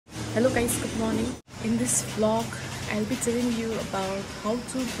Hello guys, good morning. In this vlog, I'll be telling you about how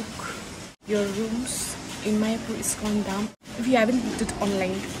to book your rooms in Mayapur Dham. If you haven't booked it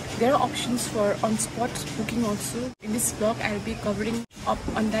online, there are options for on-spot booking also. In this vlog, I'll be covering up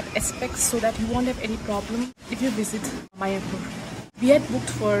on that aspect so that you won't have any problem if you visit Mayapur. We had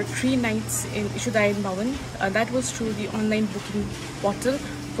booked for 3 nights in Gada Bhavan. That was through the online booking portal.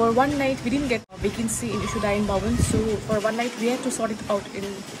 For one night, we didn't get a vacancy in Gada Bhavan, so for one night we had to sort it out in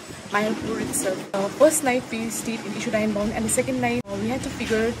Mayapur itself. First night we stayed in Gada Bhavan, and the second night we had to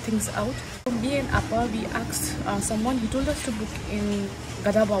figure things out. So me and Appa, we asked someone. He told us to book in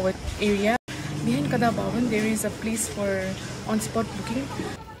Gada Bhavan area. Behind Gada Bhavan, there is a place for on-spot booking.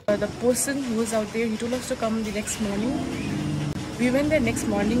 The person who was out there, he told us to come the next morning. We went there next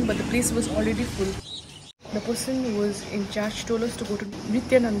morning, but the place was already full. The person who was in charge told us to go to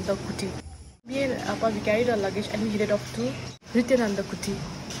Nityananda Kutir. Me and Appa, we carried our luggage and we headed off to Nityananda Kutir.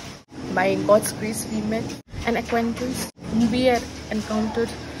 By God's grace, we met an acquaintance whom we had encountered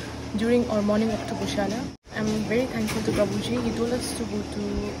during our morning walk to Goshala. I'm very thankful to Babuji. He told us to go to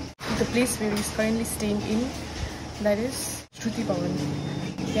the place where he's currently staying in, that is Shruti Bhavan.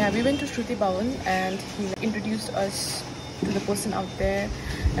 Yeah, we went to Shruti Bhavan and he introduced us to the person out there,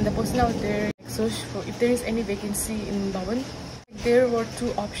 and the person out there searched for if there is any vacancy in Bhavan. There were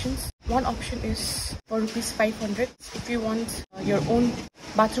two options. One option is for rupees 500 if you want your own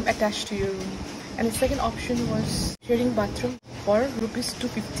bathroom attached to your room, and the second option was sharing bathroom for rupees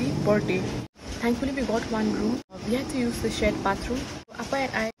 250 per day. Thankfully, we got one room. We had to use the shared bathroom. Appa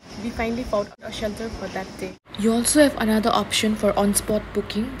and I, we finally found a shelter for that day. You also have another option for on-spot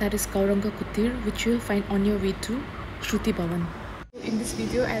booking, that is Gouranga Kutir, which you will find on your way to Shruti Bhavan. In this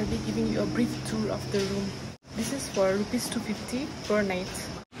video, I'll be giving you a brief tour of the room. This is for rupees 250 per night.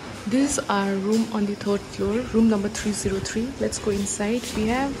 This is our room on the 3rd floor, room number 303. Let's go inside. We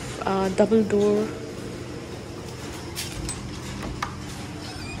have a double door.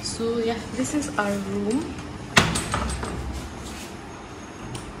 So yeah, this is our room.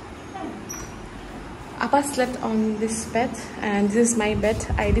 Appa slept on this bed and this is my bed.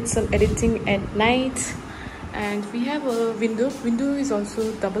 I did some editing at night. And we have a window. Window is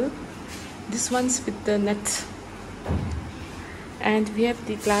also double. This one's with the net. And we have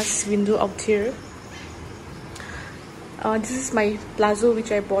the glass window out here. This is my palazzo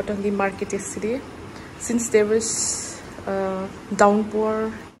which I bought on the market yesterday. Since there was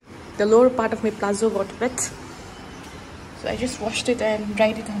downpour, the lower part of my palazzo got wet. So I just washed it and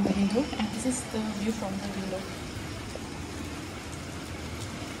dried it on the window. And this is the view from the window.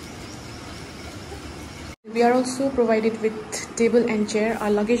 We are also provided with table and chair, our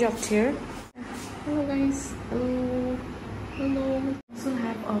luggage up here. Hello guys, hello, hello. We also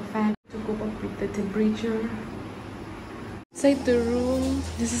have a fan to cope up with the temperature. Inside the room,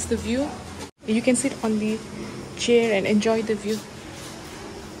 this is the view. You can sit on the chair and enjoy the view.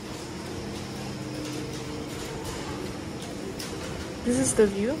 This is the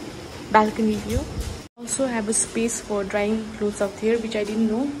view, balcony view. Also have a space for drying clothes out here, which I didn't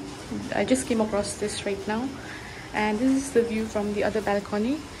know. I just came across this right now. And this is the view from the other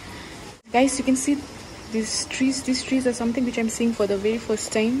balcony. Guys, you can see these trees. These trees are something which I'm seeing for the very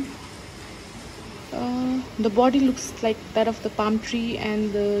first time. The body looks like that of the palm tree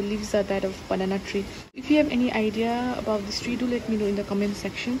and the leaves are that of banana tree. If you have any idea about this tree, do let me know in the comment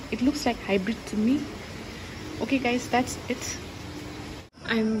section. It looks like hybrid to me. Okay guys, that's it.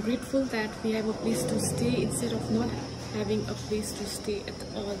 I'm grateful that we have a place to stay instead of not having a place to stay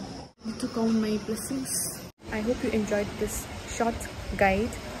at all. I need to count my blessings. I hope you enjoyed this short guide,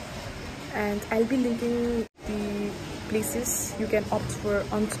 and I'll be linking the places you can opt for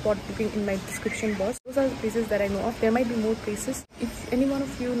on-spot booking in my description box. Those are the places that I know of. There might be more places. If any one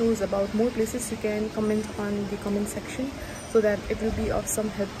of you knows about more places, you can comment on the comment section so that it will be of some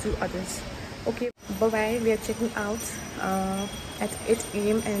help to others. Okay, bye-bye. We are checking out at 8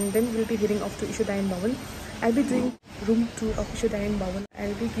 AM and then we'll be heading off to Gada Bhavan. I'll be doing room 2 of Gada Bhavan.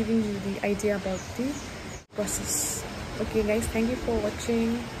 I'll be giving you the idea about the process. Okay guys, thank you for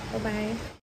watching. Bye-bye.